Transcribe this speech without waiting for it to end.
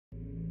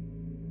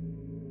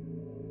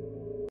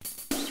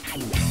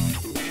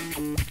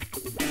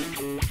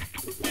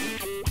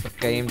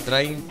Okay, I'm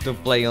trying to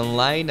play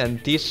online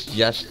and this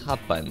just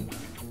happened.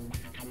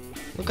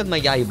 Look at my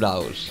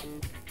eyebrows.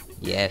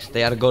 Yes,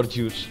 they are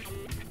gorgeous.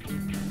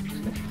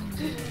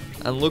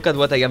 And look at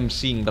what I am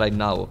seeing right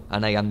now,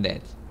 and I am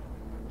dead.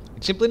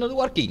 It's simply not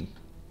working.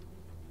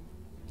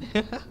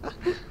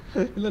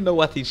 I don't know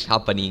what is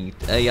happening.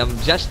 I am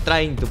just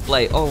trying to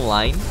play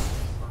online.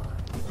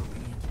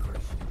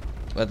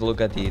 But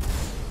look at it.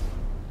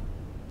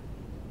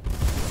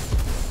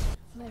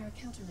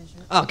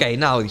 Okay,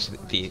 now is the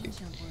thing.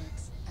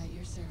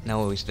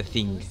 Now is the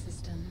thing.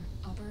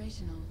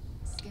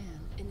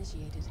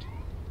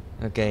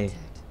 Okay.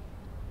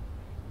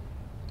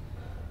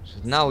 So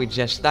now it's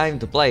just time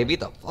to play a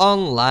bit of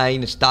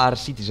online Star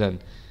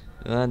Citizen.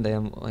 And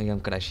I am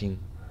crashing.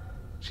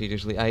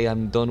 Seriously, I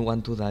don't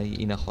want to die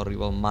in a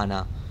horrible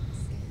manner.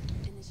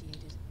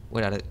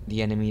 Where are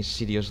the enemies?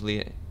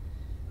 Seriously.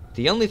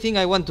 The only thing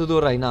I want to do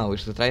right now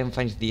is to try and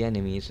find the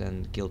enemies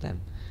and kill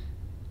them.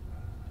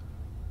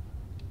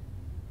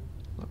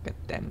 Look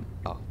at them.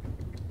 Oh.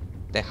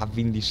 They have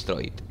been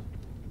destroyed.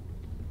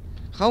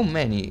 How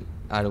many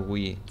are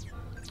we?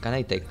 Can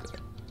I take...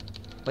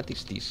 What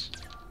is this?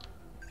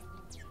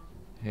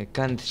 I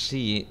can't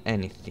see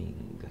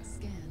anything.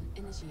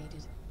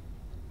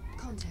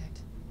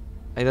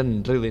 I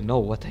don't really know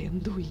what I am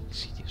doing,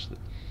 seriously.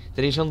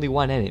 There is only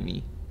one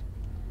enemy.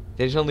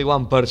 There is only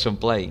one person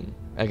playing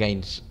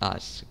against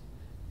us.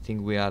 I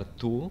think we are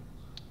two.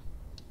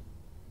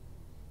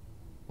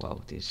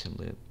 Wow, this is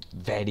simply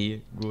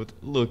very good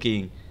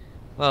looking.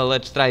 Well,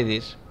 let's try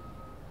this.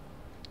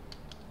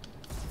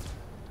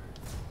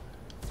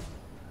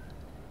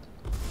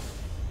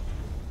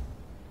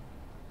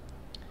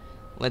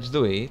 Let's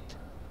do it.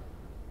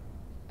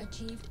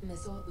 Achieved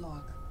missile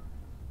lock.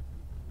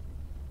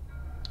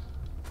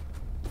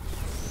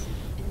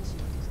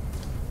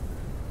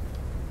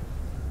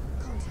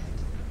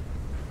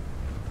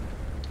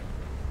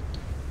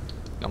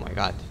 Oh my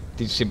god,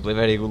 this is simply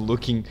very good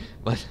looking,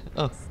 but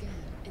oh.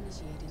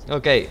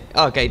 Okay,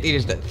 okay, this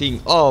is the thing.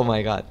 Oh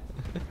my god.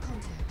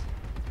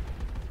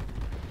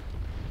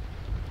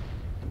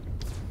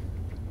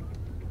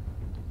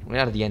 Where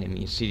are the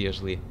enemies?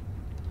 Seriously.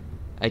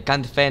 I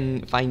can't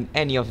find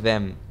any of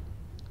them.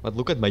 But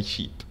look at my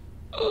sheep.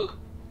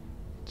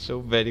 So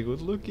very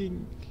good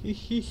looking.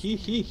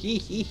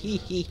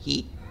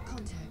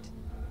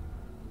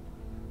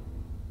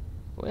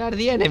 Where are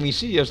the enemies?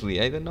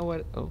 Seriously, I don't know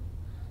where. Oh,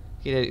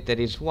 here there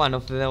is one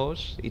of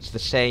those. It's the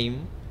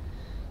same.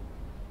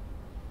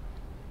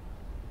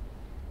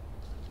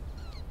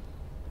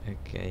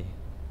 Okay.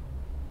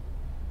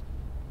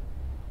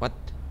 What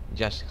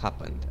just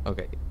happened?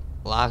 Okay.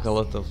 Lag, a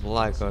lot of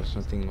lag or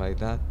something like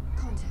that.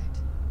 Contact.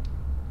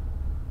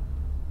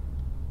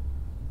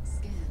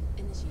 Scan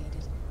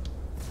initiated.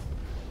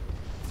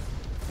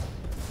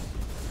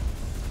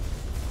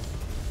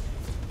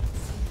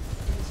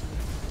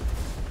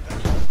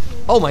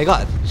 Oh my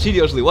god!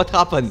 Seriously, what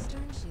happened?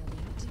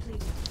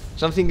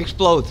 Something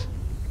exploded.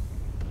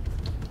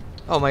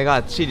 Oh my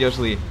god,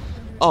 seriously.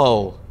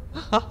 Oh.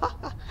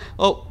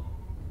 Oh.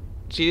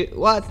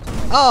 What?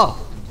 Oh!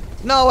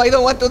 No, I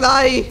don't want to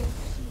die!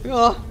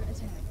 Oh!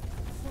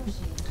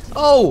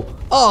 Oh!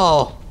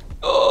 Oh!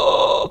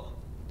 Oh!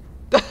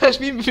 That has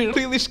been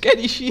really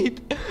scary shit!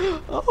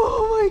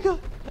 Oh my god!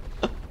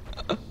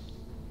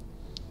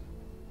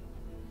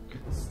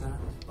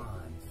 Stand by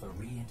for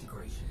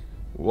reintegration.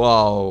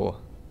 Wow!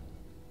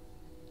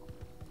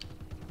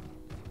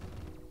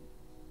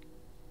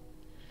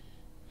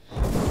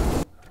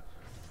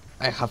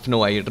 I have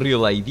no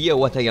real idea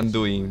what I am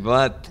doing,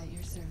 but... At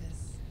your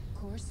service.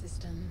 Core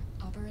system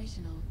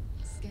operational.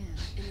 Scan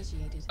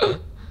initiated.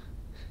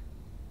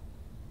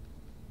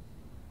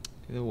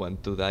 I don't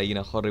want to die in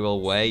a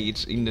horrible way.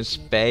 It's in the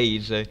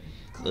space.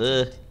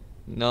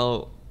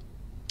 No.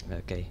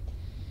 Okay.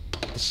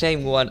 The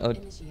same one. Oh,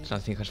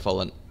 something has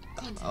fallen.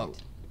 Oh.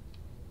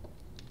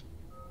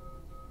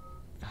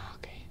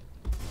 Okay.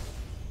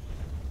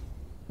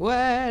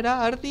 Where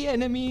are the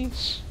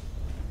enemies?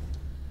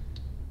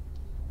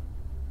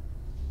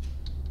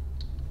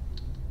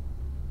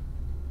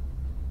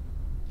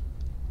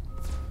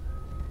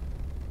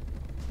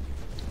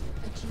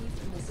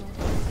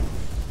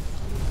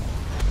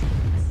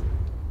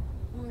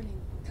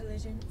 Warning,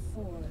 collision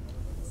 4.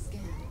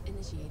 Scan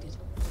initiated.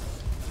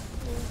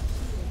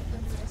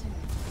 Under attack.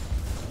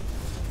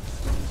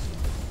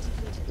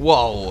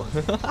 Whoa.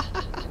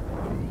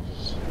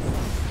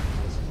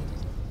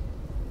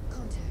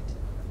 Contact.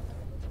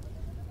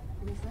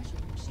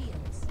 Refreshing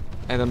shields.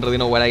 I don't really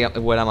know where I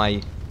am. Where am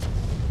I?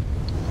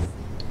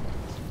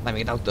 Let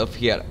me get out of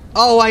here.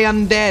 Oh, I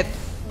am dead.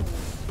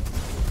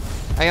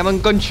 I am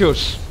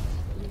unconscious.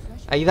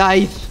 I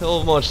died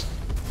almost.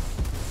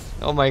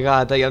 Oh my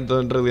god, I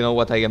don't really know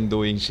what I am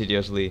doing,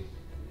 seriously.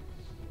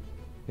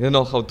 I don't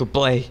know how to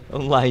play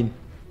online.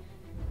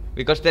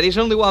 Because there is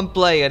only one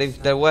player.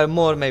 If there were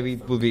more, maybe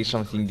it would be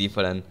something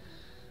different.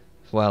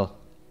 Well,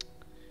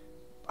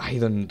 I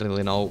don't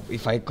really know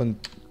if I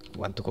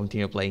want to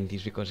continue playing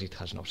this because it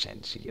has no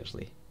sense,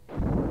 seriously.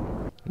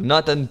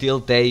 not until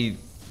they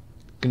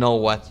know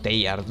what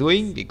they are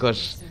doing,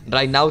 because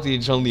right now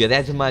it's only a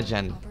deathmatch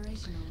and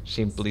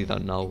simply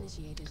don't know.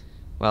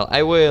 Well,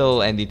 I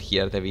will end it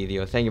here, the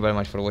video. Thank you very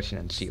much for watching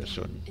and see you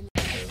soon.